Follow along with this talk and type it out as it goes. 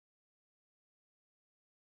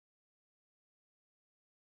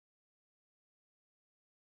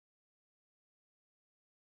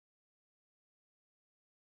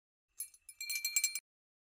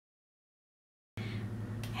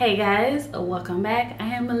Hey guys, welcome back.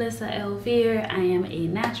 I am Melissa Elvire. I am a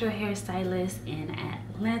natural hairstylist in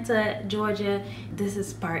Atlanta, Georgia. This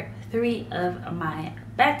is part 3 of my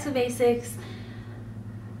Back to Basics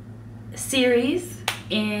series,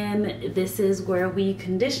 and this is where we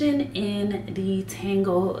condition and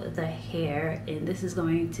detangle the hair, and this is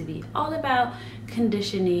going to be all about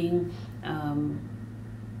conditioning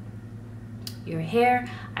your hair.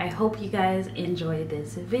 I hope you guys enjoy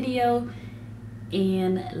this video,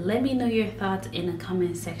 and let me know your thoughts in the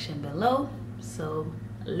comment section below. So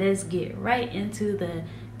let's get right into the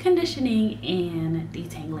conditioning and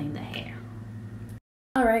detangling the hair.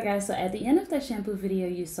 Alright guys, so at the end of the shampoo video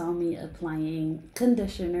you saw me applying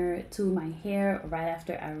conditioner to my hair right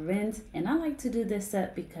after I rinse, and I like to do this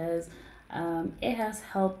step because it has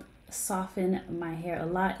helped soften my hair a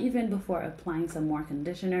lot even before applying some more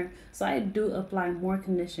conditioner. So I do apply more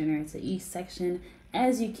conditioner to each section.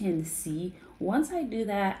 As you can see, once I do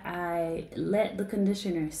that, I let the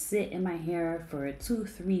conditioner sit in my hair for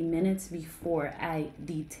 2-3 minutes before I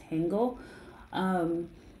detangle.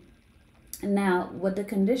 Now, what the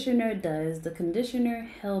conditioner does, the conditioner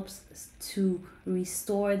helps to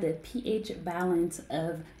restore the pH balance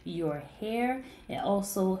of your hair. It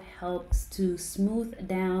also helps to smooth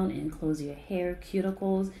down and close your hair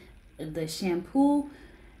cuticles. The shampoo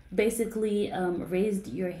basically raised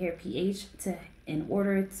your hair pH in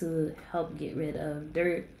order to help get rid of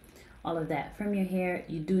dirt, all of that from your hair.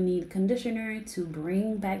 You do need conditioner to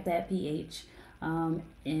bring back that pH,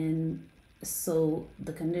 and so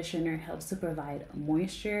the conditioner helps to provide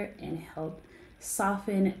moisture and help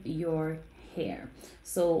soften your hair.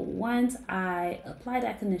 So once I apply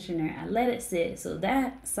that conditioner, I let it sit. So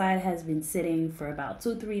that side has been sitting for about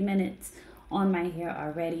 2-3 minutes on my hair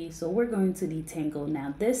already. So we're going to detangle.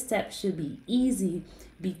 Now this step should be easy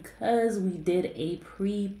because we did a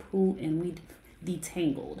pre-poo and we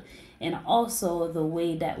detangled. And also the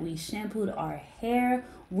way that we shampooed our hair,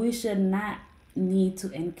 we should not need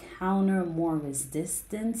to encounter more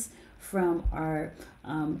resistance from our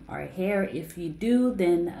hair. If you do,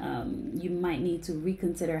 then you might need to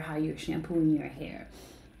reconsider how you're shampooing your hair.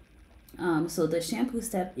 So the shampoo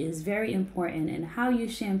step is very important, and how you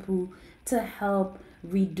shampoo to help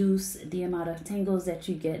reduce the amount of tangles that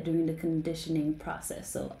you get during the conditioning process.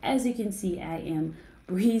 So as you can see, I am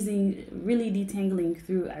breezing, really detangling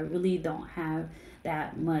through. I really don't have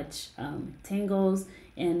that much tangles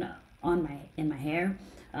in my hair.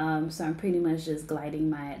 So I'm pretty much just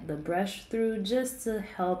gliding the brush through just to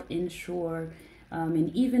help ensure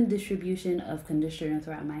an even distribution of conditioner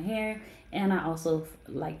throughout my hair. And I also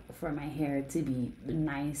like for my hair to be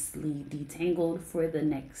nicely detangled for the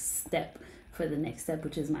next step,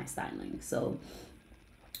 which is my styling. So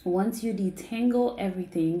once you detangle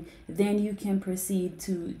everything, then you can proceed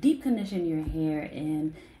to deep condition your hair.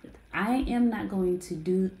 And I am not going to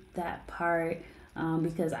do that part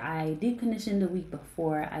because I deep conditioned the week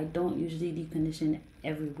before. I don't usually deep condition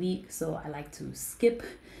every week, so I like to skip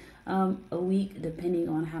a week depending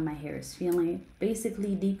on how my hair is feeling.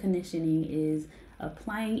 Basically, deep conditioning is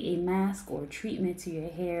applying a mask or treatment to your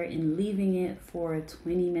hair and leaving it for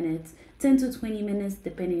 20 minutes, 10 to 20 minutes,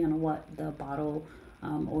 depending on what the bottle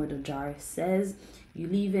or the jar says. You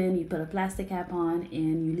put a plastic cap on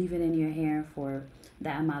and you leave it in your hair for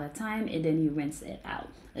that amount of time, and then you rinse it out.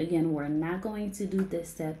 Again, we're not going to do this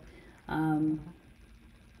step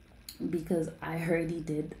because I already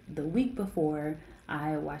did the week before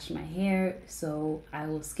I washed my hair, so I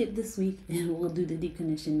will skip this week and we'll do the deep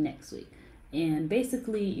condition next week. And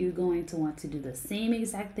basically, you're going to want to do the same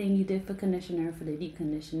exact thing you did for conditioner for the deep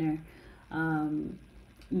conditioner,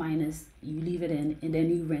 minus you leave it in and then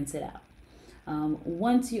you rinse it out.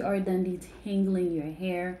 Once you are done detangling your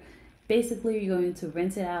hair, basically you're going to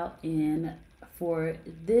rinse it out. And for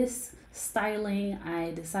this styling,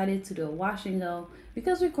 I decided to do a wash and go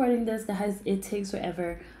because recording this, guys, it takes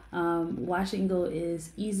forever. Wash and go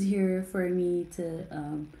is easier for me to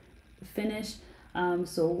finish.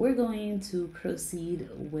 So we're going to proceed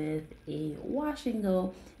with a wash and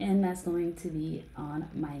go, and that's going to be on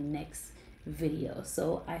my next video.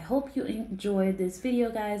 So I hope you enjoyed this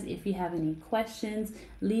video, guys. If you have any questions,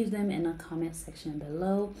 leave them in the comment section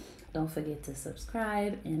below. Don't forget to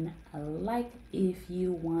subscribe and like if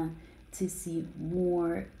you want to see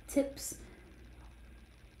more tips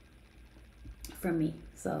from me.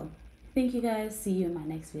 So thank you guys. See you in my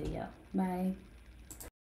next video. Bye.